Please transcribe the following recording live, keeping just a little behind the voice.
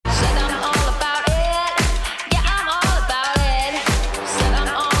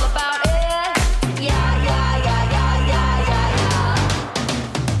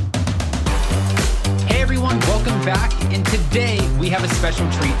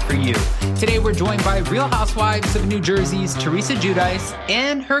special treat for you. Today, we're joined by Real Housewives of New Jersey's Teresa Giudice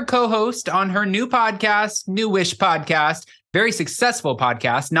and her co-host on her new podcast, Newish podcast, very successful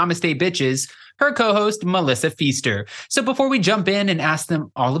podcast, Namaste, B&tches, her co-host, Melissa Pfeister. So before we jump in and ask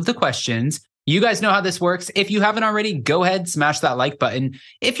them all of the questions, you guys know how this works. If you haven't already, go ahead, smash that like button.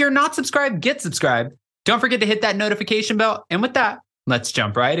 If you're not subscribed, get subscribed. Don't forget to hit that notification bell. And with that, let's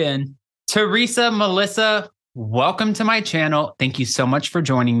jump right in. Teresa, Melissa, welcome to my channel. Thank you so much for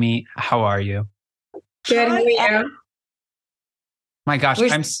joining me. How are you? Good. How are you? My gosh,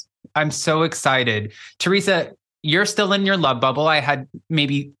 I'm so excited. Teresa, you're still in your love bubble. I had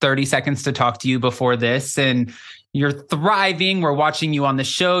maybe 30 seconds to talk to you before this, and you're thriving. We're watching you on the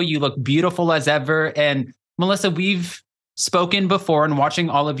show. You look beautiful as ever. And Melissa, we've spoken before, and watching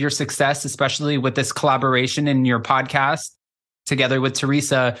all of your success, especially with this collaboration in your podcast together with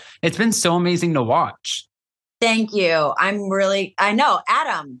Teresa, it's been so amazing to watch. Thank you. I know,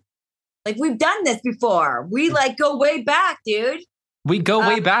 Adam, like we've done this before. We go way back, dude. We go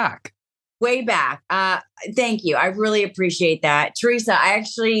way back. Way back. Thank you. I really appreciate that. Teresa, I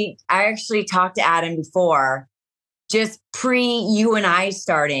actually talked to Adam before, just pre you and I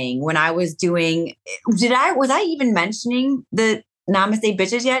starting, when I was doing, was I even mentioning the Namaste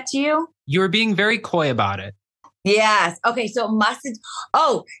B&tches yet to you? You were being very coy about it. Yes. Okay. So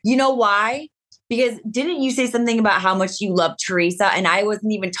you know why? Because didn't you say something about how much you love Teresa? And I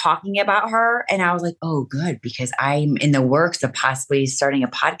wasn't even talking about her. And I was like, oh, good, because I'm in the works of possibly starting a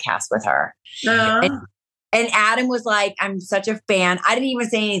podcast with her. And Adam was like, I'm such a fan. I didn't even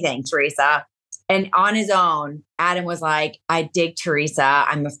say anything, Teresa. And on his own, Adam was like, I dig Teresa.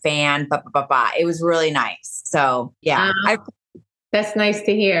 I'm a fan. Blah, blah, blah, blah. It was really nice. So yeah. That's nice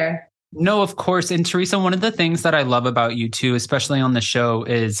to hear. No, of course. And Teresa, one of the things that I love about you too, especially on the show,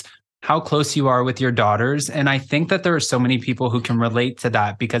 is how close you are with your daughters. And I think that there are so many people who can relate to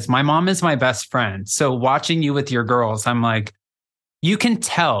that, because my mom is my best friend. So watching you with your girls, I'm like, you can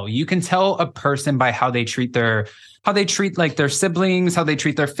tell a person by how they treat their siblings, how they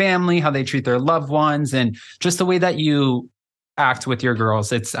treat their family, how they treat their loved ones, and just the way that you act with your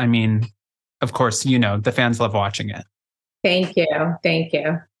girls. Of course, the fans love watching it. Thank you. Thank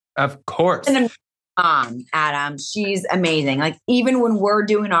you. Of course. And Adam, she's amazing. Like, even when we're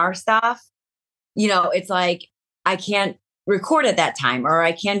doing our stuff, it's like, I can't record at that time, or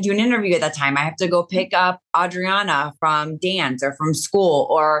I can't do an interview at that time. I have to go pick up Adriana from dance or from school,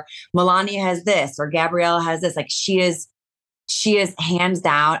 or Melania has this, or Gabriella has this. Like, she is hands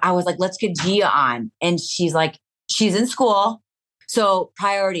down. I was like, let's get Gia on. And she's like, she's in school. So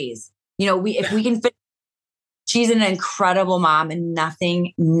priorities, if we can fit. She's an incredible mom, and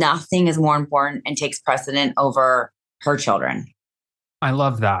nothing is more important and takes precedent over her children. I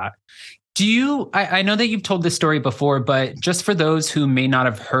love that. I know that you've told this story before, but just for those who may not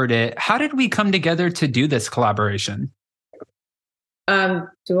have heard it, how did we come together to do this collaboration? You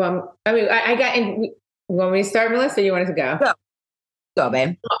want me to start, Melissa, or you want to go? Go,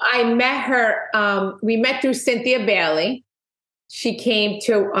 babe. I met her. We met through Cynthia Bailey. She came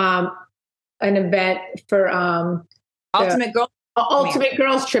to an event for Ultimate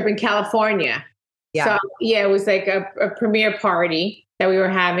Girls Trip in California. Yeah. So it was like a premiere party that we were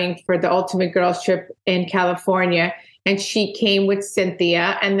having for the Ultimate Girls Trip in California. And she came with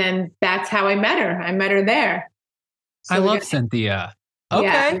Cynthia, and then that's how I met her. I met her there. So I love Cynthia. Okay.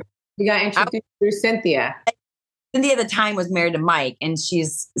 Yeah, we got introduced through Cynthia. Cynthia at the time was married to Mike, and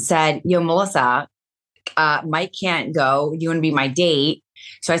she's said, yo, Melissa, Mike can't go. Do you want to be my date?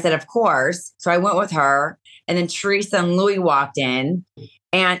 So I said, of course. So I went with her, and then Teresa and Louis walked in,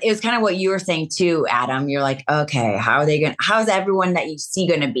 and it was kind of what you were saying too, Adam. You're like, okay, how's everyone that you see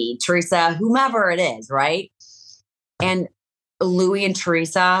going to be? Teresa, whomever it is, right? And Louis and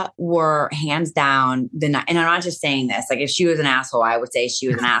Teresa were hands down and I'm not just saying this, like, if she was an asshole, I would say she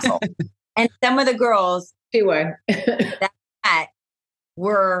was an asshole. And some of the girls she would that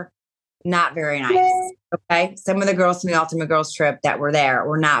were not very nice. Okay. Some of the girls from the Ultimate Girls Trip that were there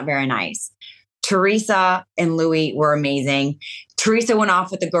were not very nice. Teresa and Louis were amazing. Teresa went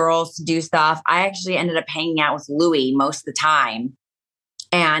off with the girls to do stuff. I actually ended up hanging out with Louis most of the time.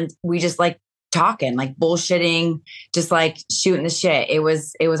 And we just talking, bullshitting, just shooting the shit.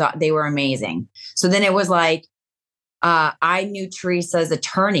 They were amazing. So then it was I knew Teresa's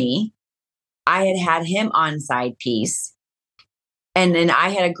attorney. I had him on side piece. And then I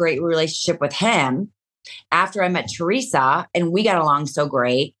had a great relationship with him. After I met Teresa and we got along so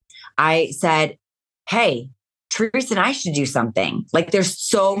great, I said, hey, Teresa and I should do something. There's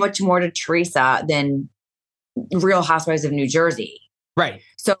so much more to Teresa than Real Housewives of New Jersey. Right.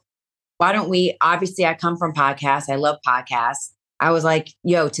 So why don't we, obviously I come from podcasts. I love podcasts. I was like,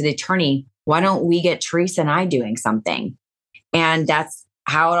 yo, to the attorney, why don't we get Teresa and I doing something? And that's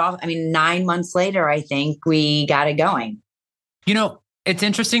how it all, 9 months later, I think we got it going. It's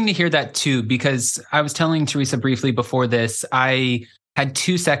interesting to hear that too, because I was telling Teresa briefly before this, I had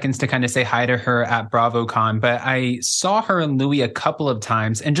 2 seconds to kind of say hi to her at BravoCon, but I saw her and Louis a couple of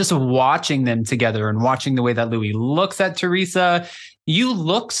times, and just watching them together and watching the way that Louis looks at Teresa, you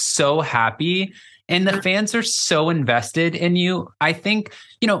look so happy and the fans are so invested in you. I think,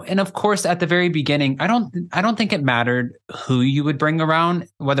 and of course at the very beginning, I don't think it mattered who you would bring around,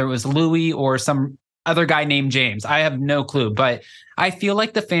 whether it was Louis or some other guy named James. I have no clue, but I feel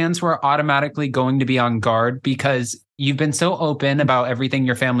like the fans were automatically going to be on guard because you've been so open about everything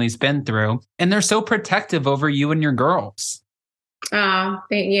your family's been through, and they're so protective over you and your girls.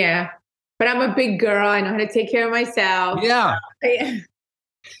 Yeah. But I'm a big girl. I know how to take care of myself. Yeah.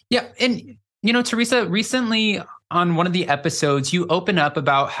 Yeah. And, Teresa, recently on one of the episodes, you open up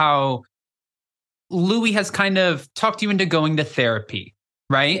about how Louis has kind of talked you into going to therapy,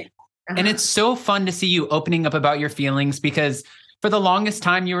 right? Uh-huh. And it's so fun to see you opening up about your feelings, because for the longest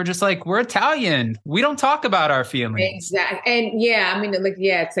time you were just like, we're Italian, we don't talk about our feelings. Exactly. And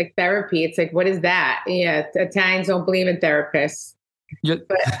it's like therapy. It's like, what is that? Yeah. Italians don't believe in therapists. Yeah.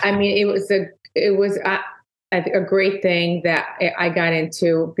 But it was a great thing that I got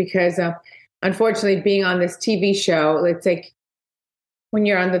into, because unfortunately being on this TV show, it's like, when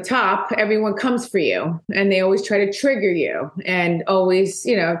you're on the top, everyone comes for you and they always try to trigger you and always,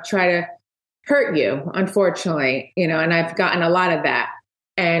 try to hurt you, unfortunately, and I've gotten a lot of that.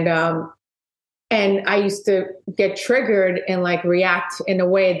 And I used to get triggered and like react in a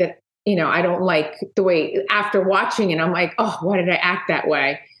way that, I don't like the way after watching it, I'm like, oh, why did I act that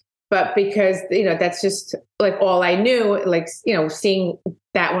way? But because, that's just like all I knew, like, seeing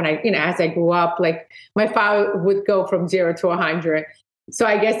that when I, as I grew up, like my father would go from 0 to 100. So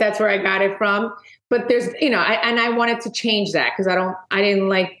I guess that's where I got it from. But there's, I wanted to change that, because I didn't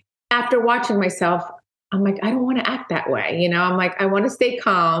like, after watching myself, I'm like, I don't want to act that way. I'm like, I want to stay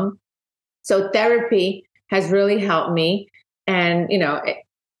calm. So therapy has really helped me. And,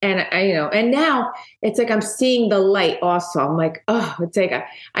 and now it's like, I'm seeing the light also. I'm like, oh, it's like,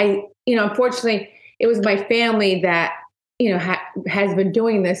 unfortunately it was my family that, has been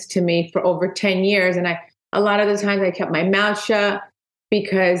doing this to me for over 10 years. And a lot of the times I kept my mouth shut,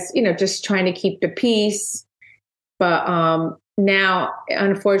 because, just trying to keep the peace. But now,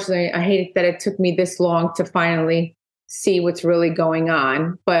 unfortunately, I hate that it took me this long to finally see what's really going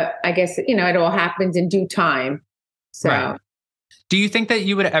on. But I guess, it all happens in due time. So, right. Do you think that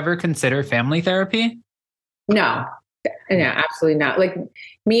you would ever consider family therapy? No, absolutely not. Like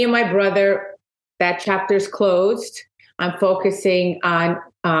me and my brother, that chapter's closed. I'm focusing on,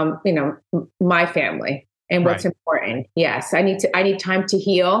 my family. And what's important. Yes, I need time to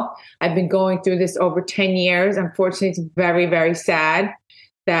heal. I've been going through this over 10 years. Unfortunately, it's very, very sad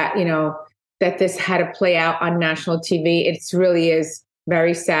that, that this had to play out on national TV. It really is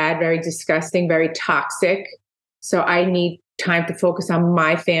very sad, very disgusting, very toxic. So I need time to focus on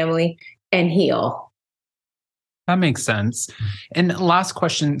my family and heal. That makes sense. And last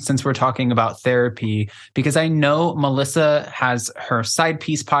question, since we're talking about therapy, because I know Melissa has her Side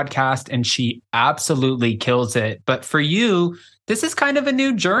Piece podcast and she absolutely kills it. But for you, this is kind of a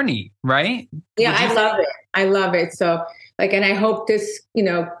new journey, right? Yeah, I love it. I love it. So and I hope this,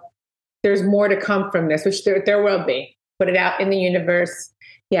 there's more to come from this, which there will be. Put it out in the universe.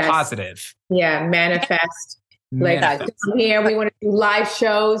 Yes. Positive. Yeah. Manifest. Here we want to do live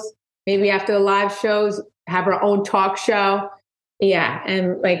shows. Maybe after the live shows, have our own talk show. Yeah.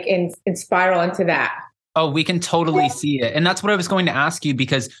 And spiral into that. Oh, we can totally see it. And that's what I was going to ask you,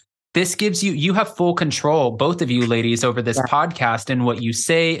 because this gives you have full control, both of you ladies, over this podcast and what you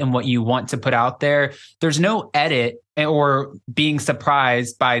say and what you want to put out there. There's no edit or being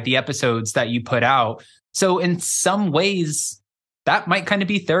surprised by the episodes that you put out. So in some ways, that might kind of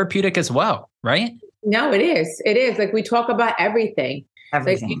be therapeutic as well, right? No, it is. It is. Like we talk about everything.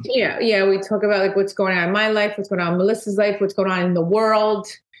 Everything. We talk about what's going on in my life, what's going on in Melissa's life, what's going on in the world.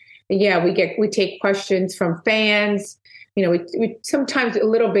 Yeah, we take questions from fans. We sometimes a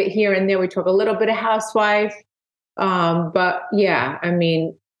little bit here and there. We talk a little bit of housewife, but yeah,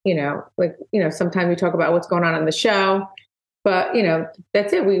 sometimes we talk about what's going on the show. But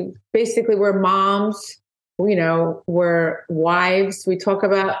that's it. We're moms. We're wives. We talk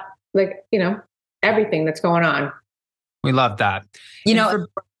about everything that's going on. We love that.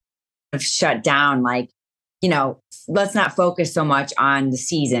 Shut down, let's not focus so much on the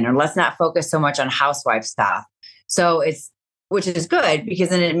season, or let's not focus so much on housewife stuff. So it's which is good because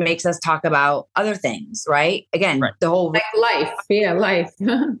then it makes us talk about other things, right? Again, Right. the whole Like life. Yeah, life.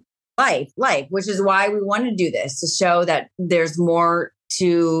 life, which is why we want to do this, to show that there's more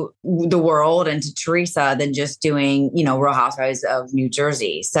to the world and to Teresa than just doing, Real Housewives of New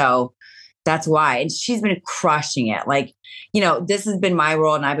Jersey. So that's why. And she's been crushing it. Like, this has been my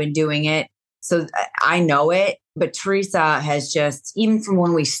world and I've been doing it. So I know it. But Teresa has just, even from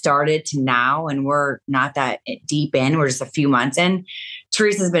when we started to now, and we're not that deep in, we're just a few months in,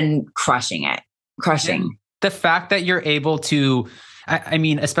 Teresa's been crushing it. Crushing. And the fact that you're able to, I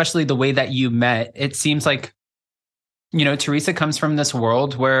mean, especially the way that you met, it seems like, Teresa comes from this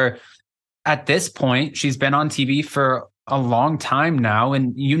world where at this point, she's been on TV for a long time now,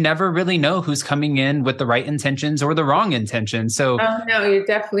 and you never really know who's coming in with the right intentions or the wrong intentions. So, oh no, you're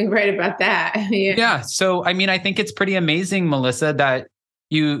definitely right about that. yeah. So, I mean, I think it's pretty amazing, Melissa, that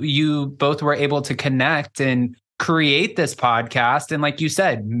you both were able to connect and create this podcast. And like you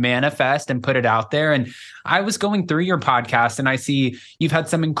said, manifest and put it out there. And I was going through your podcast and I see you've had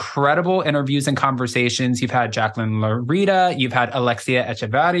some incredible interviews and conversations. You've had Jacqueline Larita, you've had Alexia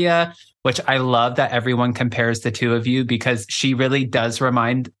Echevarria, which I love that everyone compares the two of you because she really does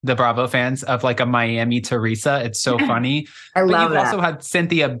remind the Bravo fans of like a Miami Teresa. It's so funny. I love you've that. also had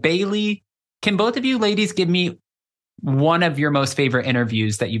Cynthia Bailey. Can both of you ladies give me one of your most favorite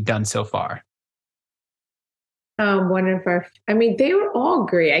interviews that you've done so far? They were all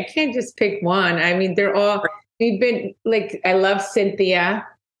great. I can't just pick one. I mean, we've been like, I love Cynthia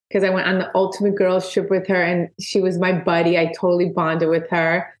because I went on the ultimate girls trip with her and she was my buddy. I totally bonded with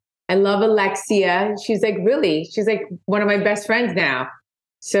her. I love Alexia. She's like one of my best friends now.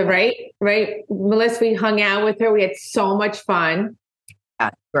 So, right. Melissa, we hung out with her. We had so much fun.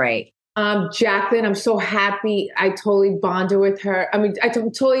 That's great. Jacqueline, I'm so happy. I totally bonded with her. I mean, I'm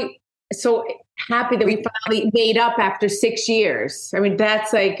totally so happy that we finally made up after 6 years. I mean,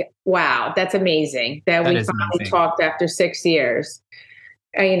 that's like, wow, that's amazing that we finally talked after 6 years.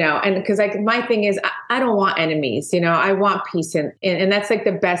 And because like my thing is, I don't want enemies. I want peace, and that's like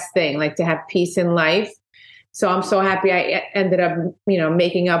the best thing, like to have peace in life. So I'm so happy I ended up,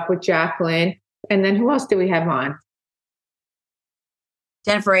 making up with Jacqueline. And then who else did we have on?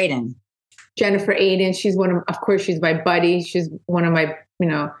 Jennifer Aiden. She's of course, she's my buddy. She's one of my,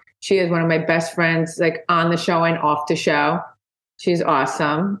 she is one of my best friends, like on the show and off the show. She's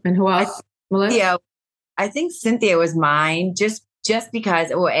awesome. And who else? Melissa? Yeah, I think Cynthia was mine just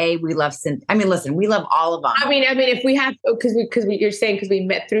because, we love Cynthia. I mean, listen, we love all of them. I mean, if we have, because you're saying, because we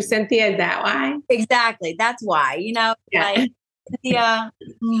met through Cynthia, is that why? Exactly. That's why, Yeah. like Cynthia,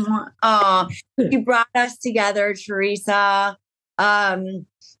 she brought us together, Teresa.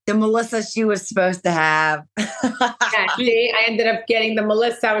 The Melissa she was supposed to have. See, I ended up getting the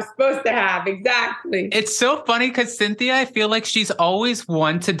Melissa I was supposed to have. Exactly. It's so funny because Cynthia, I feel like she's always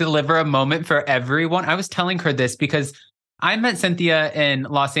one to deliver a moment for everyone. I was telling her this because I met Cynthia in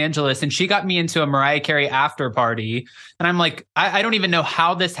Los Angeles and she got me into a Mariah Carey after party. And I'm like, I don't even know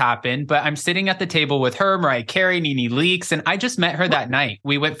how this happened, but I'm sitting at the table with her, Mariah Carey, Nene Leakes, and I just met her that night.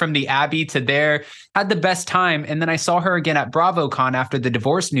 We went from the Abbey to there, had the best time. And then I saw her again at BravoCon after the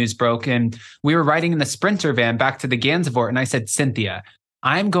divorce news broke. And we were riding in the Sprinter van back to the Gansevoort. And I said, Cynthia,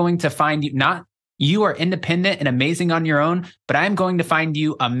 I'm going to find you, not you are independent and amazing on your own, but I'm going to find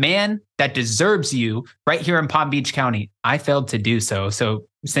you a man that deserves you right here in Palm Beach County. I failed to do so. So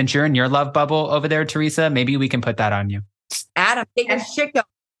since you're in your love bubble over there, Teresa, maybe we can put that on you. Adam, take your shit going.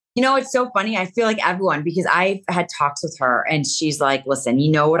 It's so funny. I feel like everyone, because I've had talks with her and she's like, listen,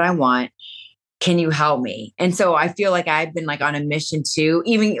 you know what I want? Can you help me? And so I feel like I've been like on a mission too,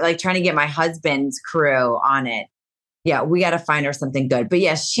 even like trying to get my husband's crew on it. Yeah, we got to find her something good. But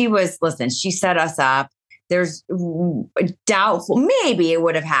yes, she set us up. There's doubtful, maybe it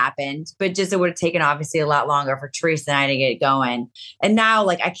would have happened, but just it would have taken obviously a lot longer for Teresa and I to get going. And now,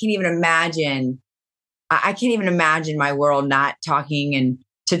 like, I can't even imagine my world not talking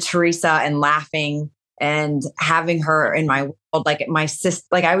to Teresa and laughing and having her in my world, like my sister.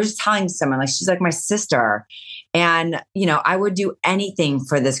 Like I was just telling someone, like she's like my sister. And, I would do anything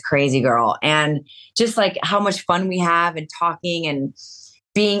for this crazy girl. And just like how much fun we have and talking and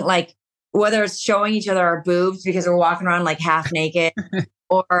being like, whether it's showing each other our boobs because we're walking around like half naked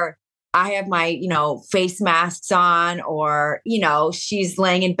or I have my, face masks on or, she's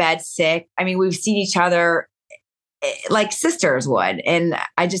laying in bed sick. I mean, we've seen each other like sisters would. And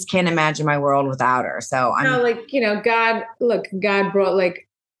I just can't imagine my world without her. So God brought like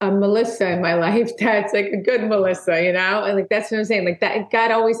a Melissa in my life that's like a good Melissa, and like that's what I'm saying. Like that,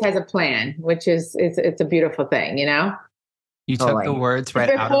 God always has a plan, which is it's a beautiful thing, You took the words right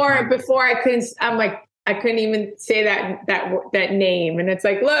before out of before I couldn't. I'm like I couldn't even say that name. And it's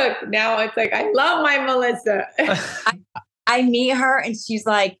like, look, now it's like, I love my Melissa. I meet her and she's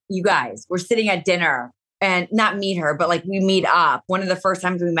like, you guys, we're sitting at dinner. And not meet her, but like we meet up. One of the first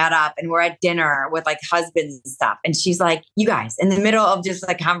times we met up and we're at dinner with like husbands and stuff. And she's like, you guys, in the middle of just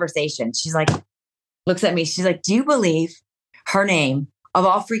like conversation, she's like, looks at me. She's like, do you believe her name of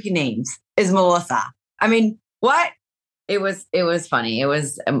all freaking names is Melissa? I mean, what? It was funny. It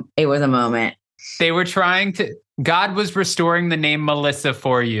was a moment. They were God was restoring the name Melissa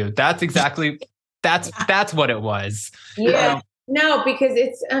for you. That's what it was. Yeah. No, because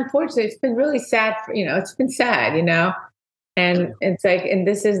it's unfortunately, it's been really sad. It's been sad, and it's like, and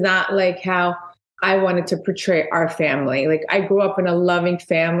this is not like how I wanted to portray our family. Like I grew up in a loving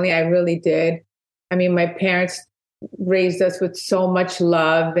family. I really did. I mean, my parents raised us with so much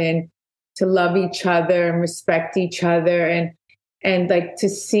love and to love each other and respect each other. And like to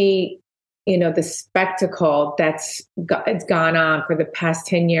see, the spectacle it's gone on for the past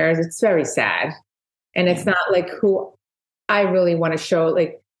 10 years. It's very sad. And it's not like who I really want to show,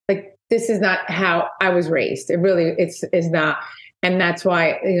 like this is not how I was raised. It really is not. And that's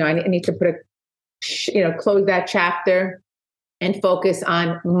why, I need to close that chapter and focus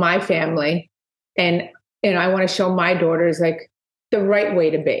on my family. And, I want to show my daughters like the right way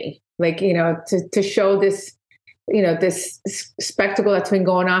to be, like, to show this, this spectacle that's been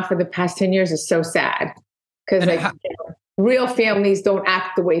going on for the past 10 years is so sad. Cause real families don't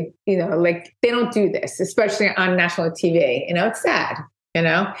act the way, like they don't do this, especially on national TV. It's sad, and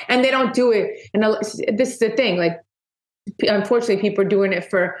they don't do it. And this is the thing, like, unfortunately, people are doing it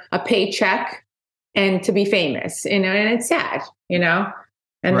for a paycheck and to be famous, and it's sad, and right.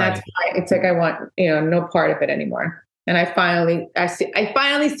 That's why it's like, I want, no part of it anymore. And I finally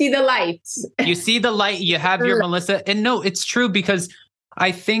see the lights. You see the light, you have your Melissa. And no, it's true, because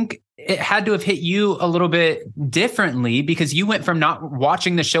I think it had to have hit you a little bit differently, because you went from not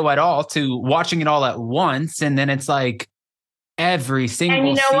watching the show at all to watching it all at once. And then it's like every single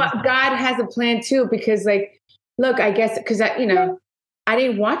And season. what? God has a plan too, because like, look, I guess, because I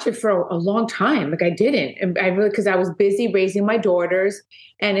didn't watch it for a long time. Like I didn't. And because I was busy raising my daughters.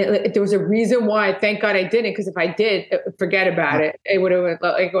 And there was a reason why, thank God I didn't. Because if I did, forget about it. It would have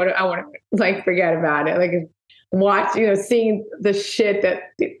I want to like, forget about it. Like watch, seeing the shit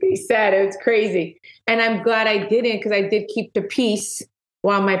that they said, it's crazy. And I'm glad I didn't, because I did keep the peace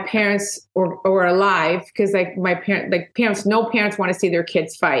while my parents were alive. Because like no parents want to see their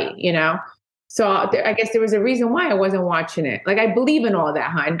kids fight, So I guess there was a reason why I wasn't watching it. Like I believe in all that,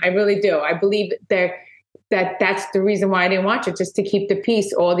 hon. I really do. I believe that's the reason why I didn't watch it, just to keep the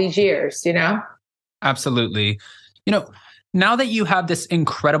peace all these years, Absolutely. Now that you have this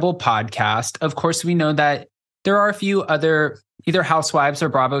incredible podcast, of course, we know that there are a few other either housewives or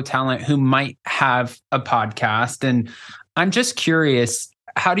Bravo talent who might have a podcast. And I'm just curious,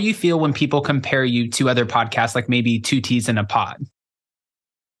 how do you feel when people compare you to other podcasts, like maybe Two Teas in a Pod?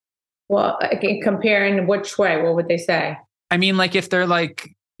 Well, I can compare in which way? What would they say? I mean, like if they're like,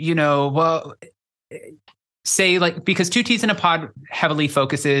 say like, because Two Teas in a Pod heavily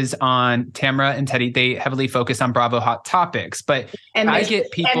focuses on Tamara and Teddy. They heavily focus on Bravo Hot Topics, but I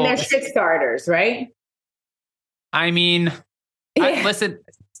get people. And they're shit starters, right? I mean, listen,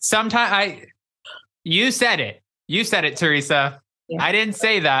 sometimes you said it, Teresa. Yeah. I didn't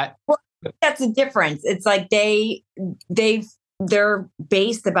say that. Well, that's the difference. It's like they're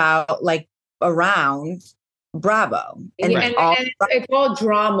based about like around Bravo, and it's all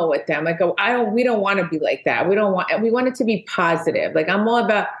drama with them. Like, we don't want to be like that. We want it to be positive. Like I'm all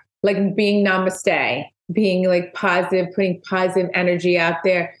about like being Namaste, being like positive, putting positive energy out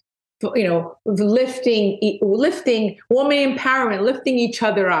there. Lifting woman empowerment, lifting each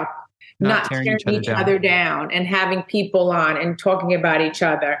other up, not tearing each other down, and having people on and talking about each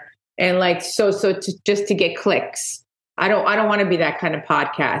other. And like, just to get clicks. I don't want to be that kind of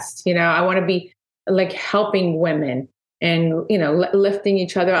podcast. I want to be like helping women and, lifting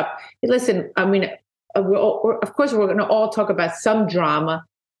each other up. Listen, I mean, of course we're going to all talk about some drama,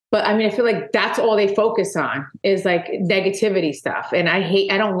 but I mean, I feel like that's all they focus on is like negativity stuff. And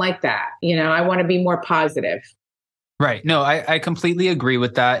I don't like that. I want to be more positive. Right. No, I completely agree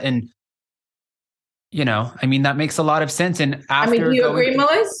with that. And, I mean, that makes a lot of sense. And after do you agree,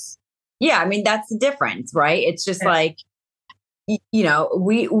 Melissa? Yeah. I mean, that's the difference, right? It's just like,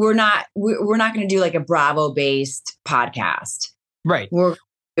 we're not going to do like a Bravo based podcast. Right. We're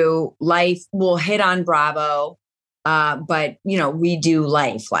do life. We'll hit on Bravo. But we do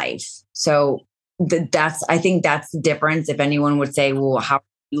life. So I think that's the difference. If anyone would say, well, how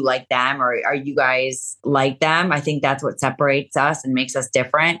you like them or are you guys like them? I think that's what separates us and makes us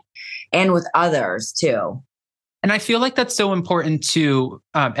different, and with others too. And I feel like that's so important to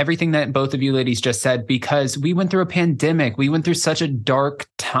everything that both of you ladies just said, because we went through a pandemic. We went through such a dark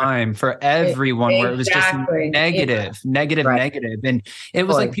time for everyone where it was just negative. And it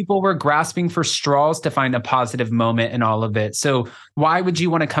was like people were grasping for straws to find a positive moment in all of it. So why would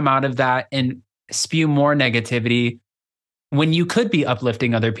you want to come out of that and spew more negativity when you could be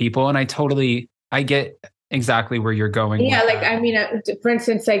uplifting other people? And I get exactly where you're going. Yeah. Like, I mean, for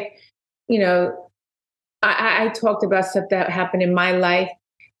instance, like, I talked about stuff that happened in my life,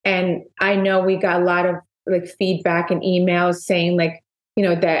 and I know we got a lot of like feedback and emails saying like,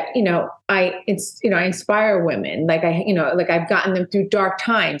 that, I inspire women. Like I've gotten them through dark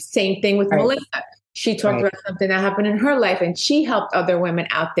times. Same thing with Melissa. She talked about something that happened in her life, and she helped other women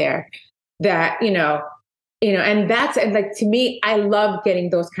out there that, and that's, and like, to me, I love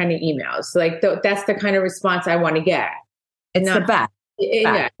getting those kind of emails. Like that's the kind of response I want to get. It's the best.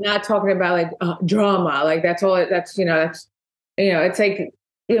 Yeah, not talking about like drama, like that's all. It's like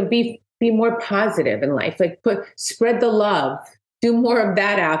be more positive in life. Like spread the love, do more of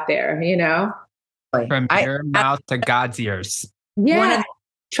that out there. From your mouth to God's ears. Yeah,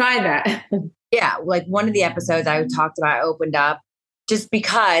 try that. Yeah, like one of the episodes I talked about, I opened up just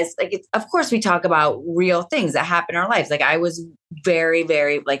because, like, of course, we talk about real things that happen in our lives. Like I was very,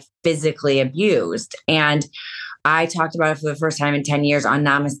 very like physically abused, and I talked about it for the first time in 10 years on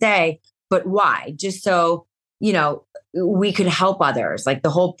Namaste, but why? Just so, we could help others. Like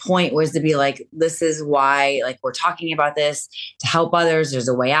the whole point was to be like, this is why, like, we're talking about this to help others. There's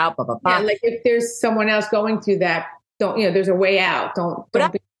a way out, blah, blah, blah. Yeah, like if there's someone else going through that, there's a way out. Don't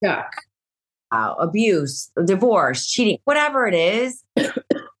be stuck. Abuse, divorce, cheating, whatever it is.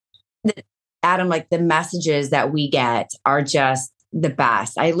 Adam, like the messages that we get are just the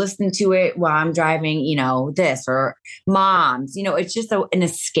best. I listen to it while I'm driving, this or moms, it's just an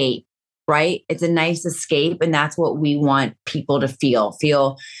escape, right? It's a nice escape. And that's what we want people to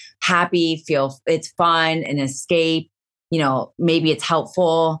feel happy, feel it's fun, an escape, maybe it's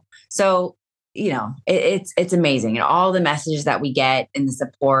helpful. So, it's amazing. And all the messages that we get and the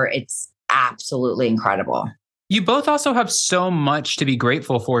support, it's absolutely incredible. You both also have so much to be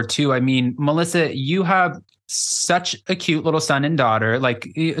grateful for too. I mean, Melissa, you have such a cute little son and daughter, like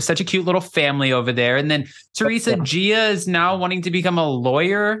such a cute little family over there. And then Teresa, Gia is now wanting to become a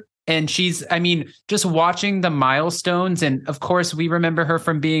lawyer. And she's, just watching the milestones. And of course, we remember her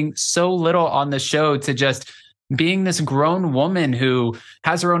from being so little on the show to just being this grown woman who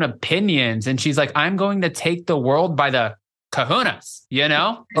has her own opinions. And she's like, I'm going to take the world by the kahunas,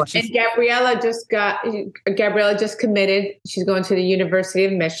 And Gabriella just committed. She's going to the University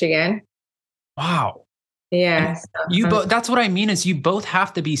of Michigan. Wow. Yeah. That's what I mean is you both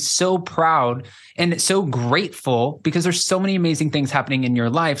have to be so proud and so grateful because there's so many amazing things happening in your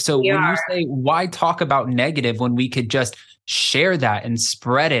life. So when you say, why talk about negative when we could just share that and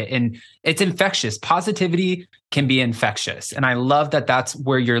spread it? And it's infectious. Positivity can be infectious. And I love that that's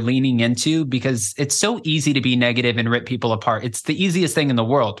where you're leaning into because it's so easy to be negative and rip people apart. It's the easiest thing in the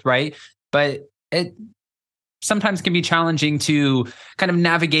world, right? But it sometimes can be challenging to kind of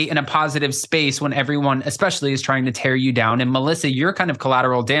navigate in a positive space when everyone, especially, is trying to tear you down. And Melissa, you're kind of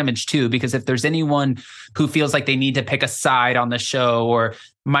collateral damage too, because if there's anyone who feels like they need to pick a side on the show or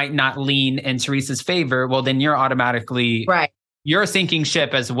might not lean in Teresa's favor, well, then you're automatically, you're a sinking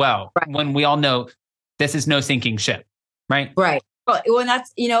ship as well. Right. When we all know this is no sinking ship, right? Right. Well,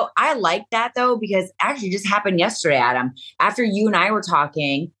 that's, I like that though, because actually just happened yesterday, Adam, after you and I were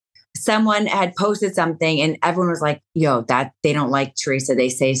talking, someone had posted something and everyone was like, that they don't like Teresa. They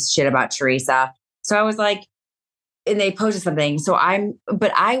say shit about Teresa. So I was like, and they posted something.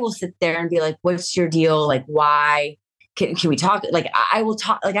 But I will sit there and be like, what's your deal? Like, why can we talk? Like, I will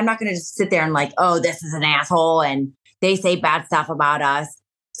talk, like, I'm not going to just sit there and like, oh, this is an asshole. And they say bad stuff about us.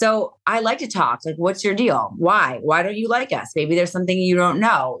 So I like to talk. Like, what's your deal? Why don't you like us? Maybe there's something you don't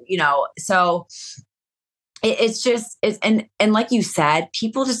know, so and like you said,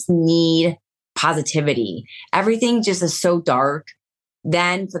 people just need positivity. Everything just is so dark.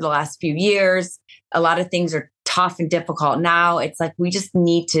 Then for the last few years, a lot of things are tough and difficult. Now it's like, we just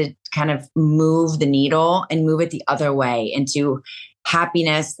need to kind of move the needle and move it the other way into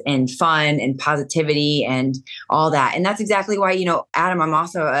happiness and fun and positivity and all that. And that's exactly why, Adam, I'm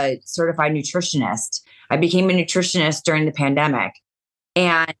also a certified nutritionist. I became a nutritionist during the pandemic.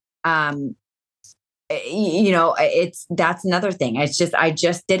 And, that's another thing. It's just, I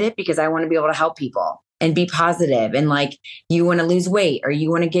just did it because I want to be able to help people and be positive. And like, you want to lose weight or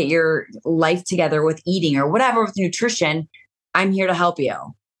you want to get your life together with eating or whatever with nutrition, I'm here to help you.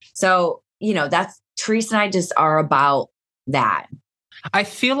 So, that's Teresa and I just are about that. I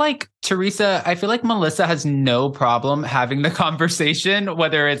feel like Melissa has no problem having the conversation,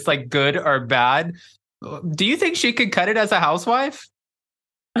 whether it's like good or bad. Do you think she could cut it as a housewife?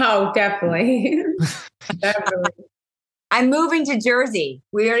 Oh, definitely. Definitely. I'm moving to Jersey.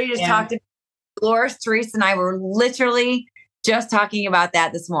 We already just talked about Dolores, Teresa, and I were literally just talking about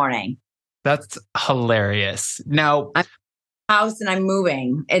that this morning. That's hilarious. Now, I'm house and I'm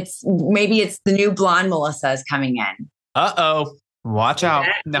moving. It's the new blonde Melissa is coming in. Uh-oh. Watch out.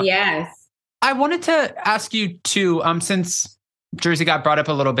 No. Yes. I wanted to ask you too, since Jersey got brought up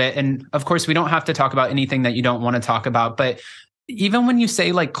a little bit, and of course we don't have to talk about anything that you don't want to talk about, but even when you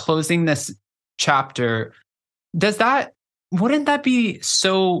say like closing this chapter, wouldn't that be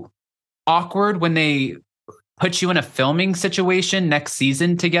so awkward when they put you in a filming situation next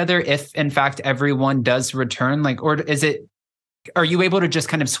season together, if in fact everyone does return? Like, or are you able to just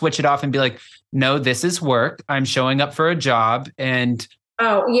kind of switch it off and be like, no, this is work. I'm showing up for a job. And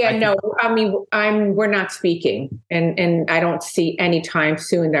oh yeah, no, I mean, we're not speaking, and I don't see any time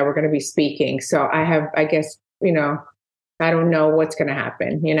soon that we're going to be speaking. So I guess, I don't know what's going to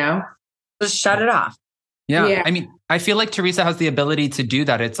happen, Just shut it off. Yeah. I mean, I feel like Teresa has the ability to do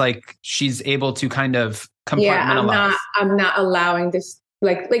that. It's like she's able to kind of compartmentalize. Yeah, I'm not allowing this,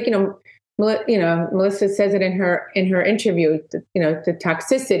 Melissa says it in her interview, the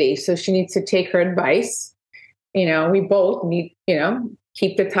toxicity. So she needs to take her advice. We both need,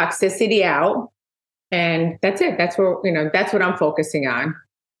 keep the toxicity out, and that's it. That's what I'm focusing on.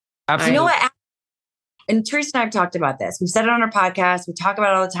 Absolutely. You know what? And Teresa and I have talked about this. We've said it on our podcast. We talk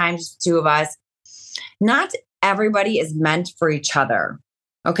about it all the time, just the two of us. Not everybody is meant for each other.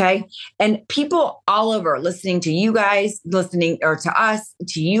 Okay. And people all over listening to you guys, listening or to us,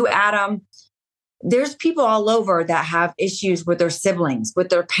 to you, Adam, there's people all over that have issues with their siblings, with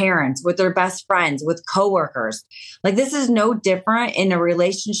their parents, with their best friends, with coworkers. Like, this is no different in a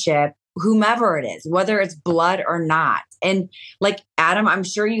relationship, whomever it is, whether it's blood or not. And like, Adam, I'm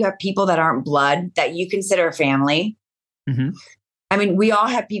sure you have people that aren't blood that you consider family. Mm-hmm. I mean, we all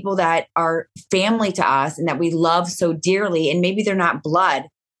have people that are family to us and that we love so dearly, and maybe they're not blood.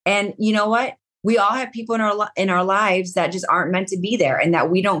 And you know what? We all have people in our lives that just aren't meant to be there and that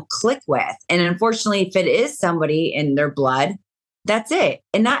we don't click with. And unfortunately, if it is somebody in their blood, that's it.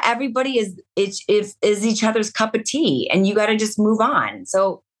 And not everybody is each other's cup of tea, and you got to just move on.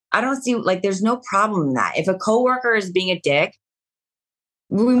 So I don't see, like, there's no problem in that. If a coworker is being a dick,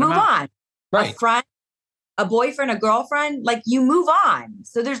 we move on. Right. A friend, a boyfriend, a girlfriend, like, you move on.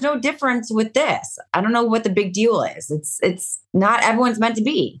 So there's no difference with this. I don't know what the big deal is. It's not everyone's meant to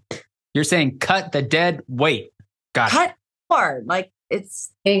be. You're saying cut the dead weight. Cut hard. Like,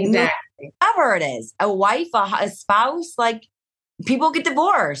 it's exactly whatever it is. A wife, a spouse, like, people get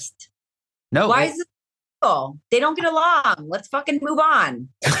divorced. No. Why is it people? They don't get along. Let's fucking move on.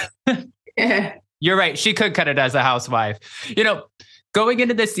 You're right. She could cut it as a housewife. Going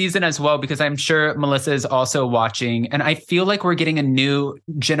into this season as well, because I'm sure Melissa is also watching, and I feel like we're getting a new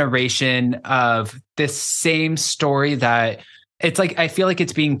generation of this same story that it's like, I feel like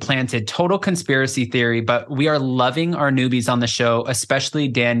it's being planted. Total conspiracy theory, but we are loving our newbies on the show, especially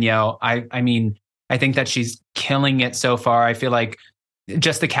Danielle. I mean, I think that she's killing it so far. I feel like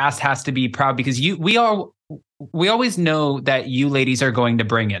just the cast has to be proud, because we always know that you ladies are going to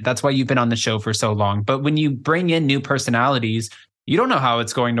bring it. That's why you've been on the show for so long. But when you bring in new personalities, you don't know how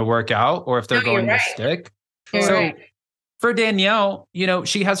it's going to work out or if they're going to stick. For Danielle,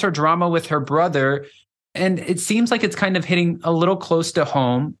 she has her drama with her brother, and it seems like it's kind of hitting a little close to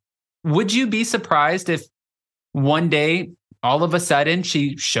home. Would you be surprised if one day, all of a sudden,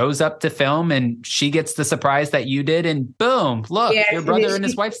 she shows up to film and she gets the surprise that you did, and boom, look, your brother and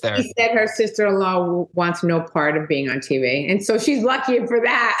his wife's there? She said her sister-in-law wants no part of being on TV. And so she's lucky for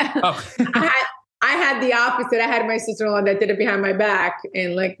that. Oh. I had the opposite. I had my sister-in-law that did it behind my back,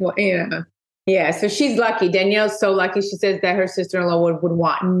 and yeah. So she's lucky. Danielle's so lucky. She says that her sister-in-law would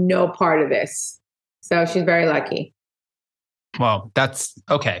want no part of this. So she's very lucky. Well, that's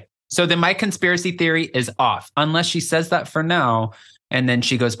okay. So then my conspiracy theory is off, unless she says that for now, and then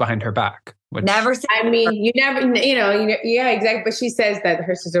she goes behind her back. Never. I mean, you never, yeah, exactly. But she says that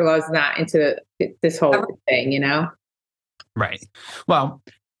her sister-in-law is not into this whole thing, Right. Well,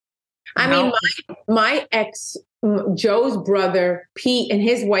 I mean, my ex, Joe's brother, Pete, and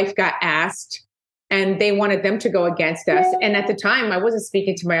his wife got asked, and they wanted them to go against us. And at the time, I wasn't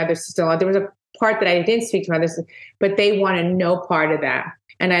speaking to my other sister-in-law. There was a part that I didn't speak to my other sister, but they wanted no part of that.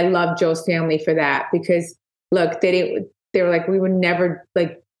 And I love Joe's family for that, because look, they were like, we would never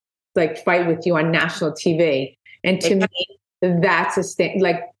like fight with you on national TV. And to me, that's a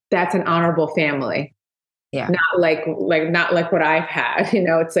that's an honorable family. Yeah. Not like what I've had,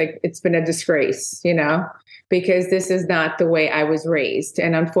 it's like, it's been a disgrace, because this is not the way I was raised.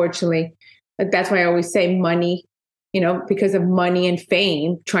 And unfortunately, that's why I always say money, because of money and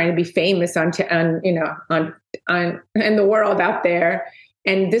fame, trying to be famous on in the world out there.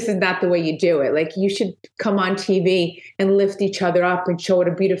 And this is not the way you do it. Like, you should come on TV and lift each other up and show what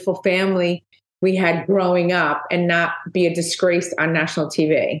a beautiful family we had growing up, and not be a disgrace on national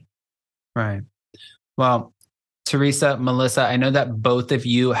TV. Right. Well, Teresa, Melissa, I know that both of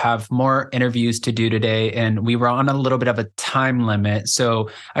you have more interviews to do today, and we were on a little bit of a time limit.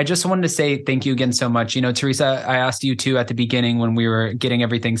 So I just wanted to say thank you again so much. Teresa, I asked you too at the beginning when we were getting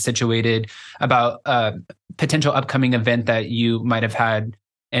everything situated about a potential upcoming event that you might have had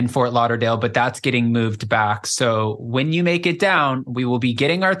in Fort Lauderdale, but that's getting moved back. So when you make it down, we will be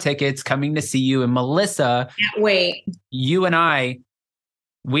getting our tickets, coming to see you. And Melissa, can't wait. You and I,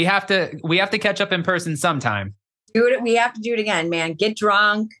 we have to catch up in person sometime. Do it. We have to do it again, man. Get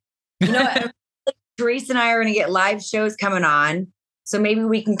drunk. Teresa and I are going to get live shows coming on. So maybe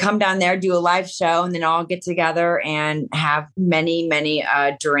we can come down there, do a live show, and then all get together and have many, many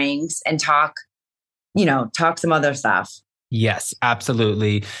drinks and talk some other stuff. Yes,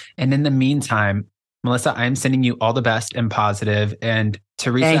 absolutely. And in the meantime, Melissa, I'm sending you all the best and positive. And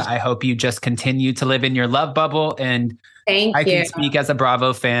Teresa, I hope you just continue to live in your love bubble. And Thank you. Can speak as a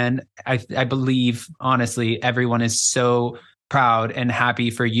Bravo fan. I believe, honestly, everyone is so proud and happy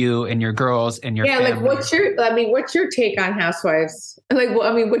for you and your girls and your family. Like, what's your take on Housewives?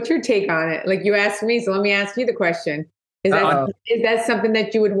 What's your take on it? Like, you asked me, so let me ask you the question. Is that something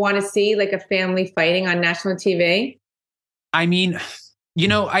that you would want to see, like a family fighting on national TV? I mean,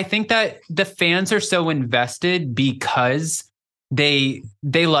 I think that the fans are so invested because they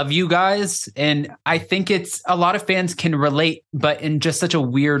love you guys. And I think it's a lot of fans can relate, but in just such a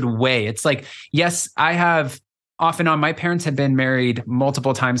weird way. It's like, yes, I have off and on, my parents have been married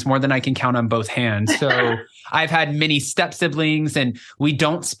multiple times, more than I can count on both hands. So I've had many step siblings and we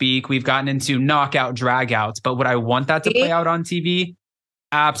don't speak. We've gotten into knockout dragouts, but would I want that to play out on TV?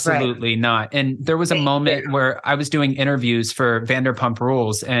 Absolutely not. And there was a moment where I was doing interviews for Vanderpump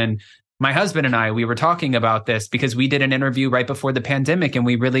Rules, and my husband and I, we were talking about this because we did an interview right before the pandemic, and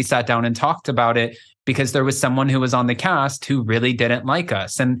we really sat down and talked about it because there was someone who was on the cast who really didn't like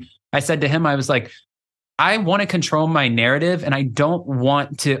us. And I said to him, I was like, I want to control my narrative, and I don't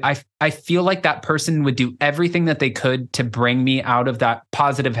want to, I feel like that person would do everything that they could to bring me out of that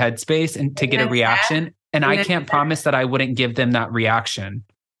positive headspace and to get a reaction. And I can't promise that I wouldn't give them that reaction.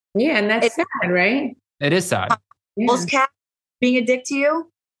 Yeah, and that's sad, right? It is sad. Rules cast being a dick to you?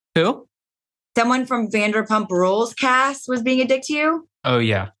 Who? Someone from Vanderpump Rules cast was being a dick to you? Oh,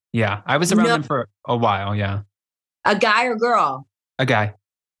 yeah. Yeah. I was around them for a while. Yeah. A guy or girl? A guy.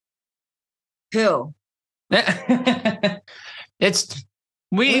 Who? We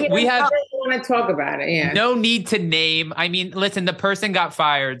have want to talk about it. Yeah. No need to name. I mean, listen, the person got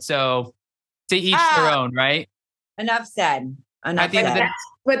fired, so to each their own, right? Enough said. At the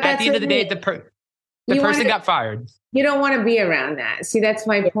end of the day, the person got fired. You don't want to be around that. See, that's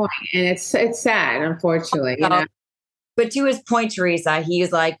my point. And it's sad, unfortunately. But to his point, Teresa, he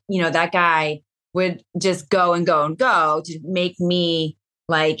was like, that guy would just go and go and go to make me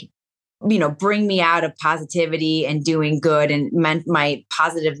bring me out of positivity and doing good and my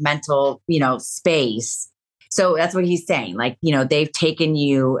positive mental, space. So that's what he's saying. Like, they've taken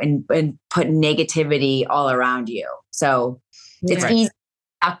you and put negativity all around you. So it's easy to get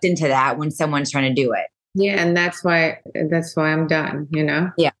sucked into that when someone's trying to do it. Yeah. And that's why I'm done,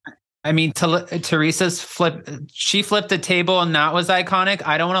 Yeah. I mean, Teresa's she flipped the table and that was iconic.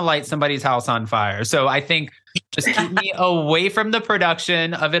 I don't want to light somebody's house on fire. So I think just keep me away from the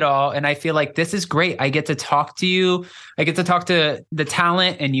production of it all. And I feel like this is great. I get to talk to you. I get to talk to the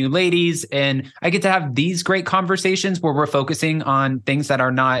talent and you ladies. And I get to have these great conversations where we're focusing on things that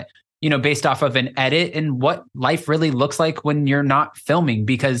are not, based off of an edit and what life really looks like when you're not filming.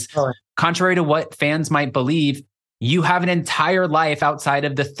 Because contrary to what fans might believe, you have an entire life outside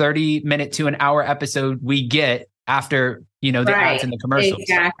of the 30-minute to an hour episode we get after, the ads and the commercials.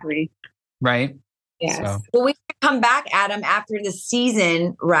 Exactly. Right? Yes. So. Well, we should come back, Adam, after the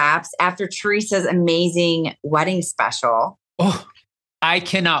season wraps, after Teresa's amazing wedding special. Oh, I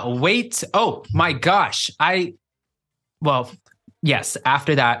cannot wait. Oh my gosh. Yes,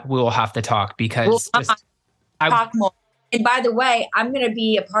 after that, we'll have to talk because talk more. And by the way, I'm going to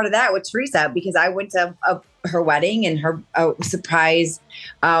be a part of that with Teresa because I went to her wedding and her surprise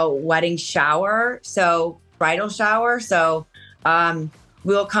wedding shower. So bridal shower. So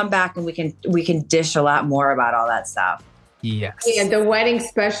we'll come back and we can dish a lot more about all that stuff. Yes. Yeah, the wedding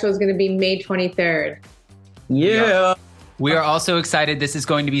special is going to be May 23rd. Yeah. We are also excited. This is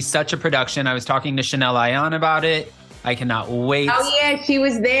going to be such a production. I was talking to Chanel Ayan about it. I cannot wait. Oh, yeah, she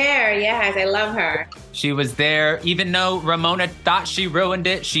was there. Yes, I love her. She was there. Even though Ramona thought she ruined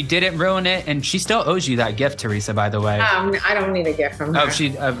it, she didn't ruin it. And she still owes you that gift, Teresa, by the way. I don't need a gift from her.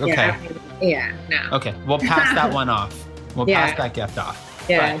 Oh, okay. Yeah, no. Okay, we'll pass that one off. We'll pass that gift off.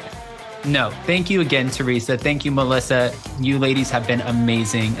 Yeah. But no, thank you again, Teresa. Thank you, Melissa. You ladies have been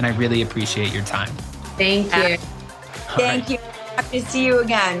amazing, and I really appreciate your time. Thank you. Thank you. Happy to see you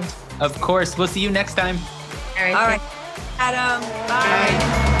again. Of course. We'll see you next time. All right. All right. Adam.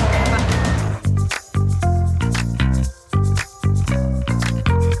 Bye.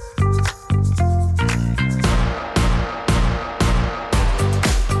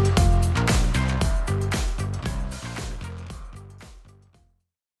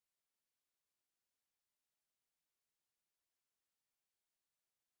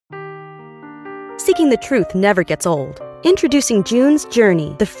 Seeking the truth never gets old. Introducing June's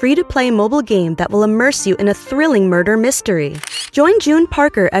Journey, the free-to-play mobile game that will immerse you in a thrilling murder mystery. Join June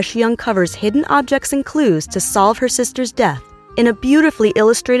Parker as she uncovers hidden objects and clues to solve her sister's death in a beautifully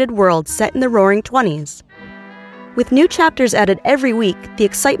illustrated world set in the Roaring '20s. With new chapters added every week, the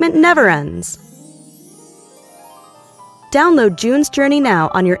excitement never ends. Download June's Journey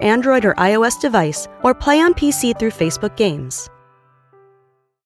now on your Android or iOS device, or play on PC through Facebook Games.